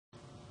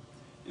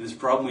In this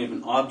problem we have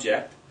an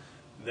object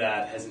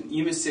that has an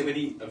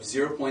emissivity of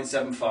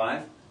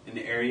 0.75, an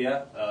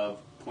area of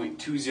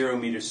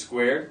 0.20 meters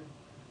squared,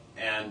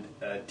 and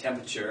a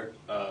temperature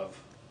of,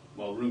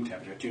 well, room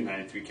temperature,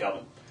 293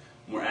 Kelvin.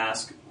 And we're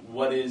asked,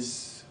 what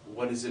is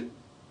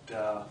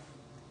the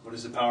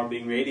power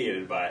being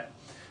radiated by it?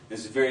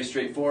 This is very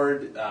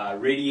straightforward.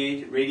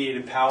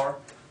 Radiated power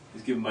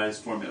is given by this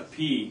formula.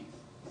 P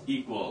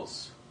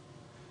equals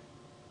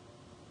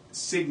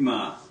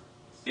sigma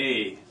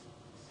A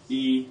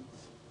E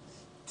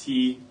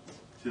T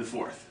to the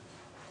fourth.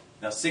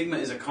 Now sigma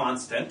is a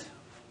constant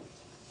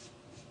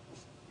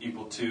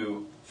equal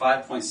to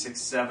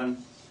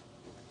 5.67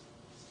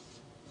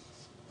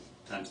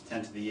 times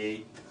 10 to the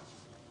 8th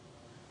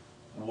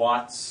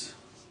watts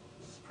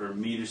per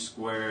meter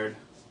squared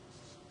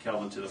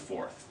Kelvin to the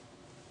fourth.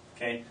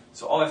 Okay,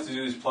 so all I have to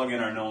do is plug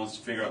in our knowns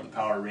to figure out the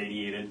power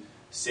radiated.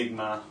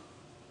 Sigma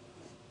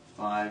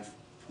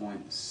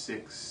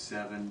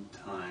 5.67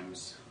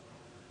 times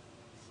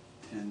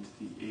 10 to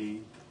the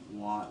 8th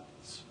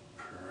watts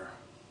per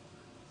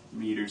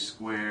meter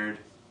squared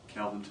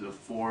Kelvin to the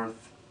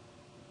fourth.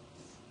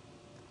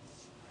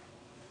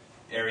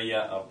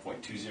 Area of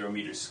 0.20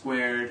 meters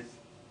squared,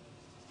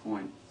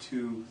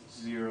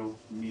 0.20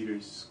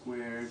 meters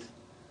squared.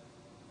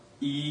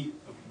 E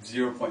of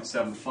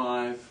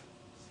 0.75.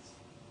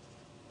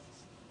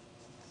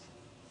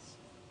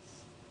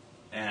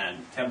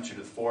 And temperature to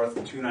the fourth,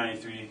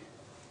 293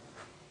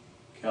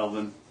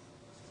 Kelvin.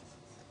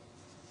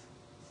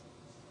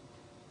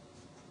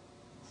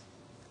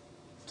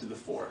 To the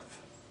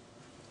fourth.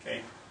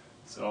 Okay,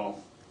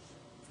 so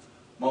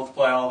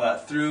multiply all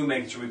that through,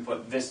 making sure we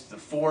put this to the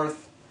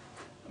fourth,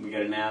 and we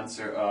get an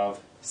answer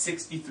of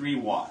 63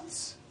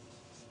 watts.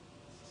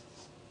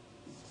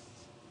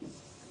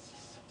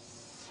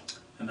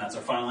 And that's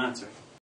our final answer.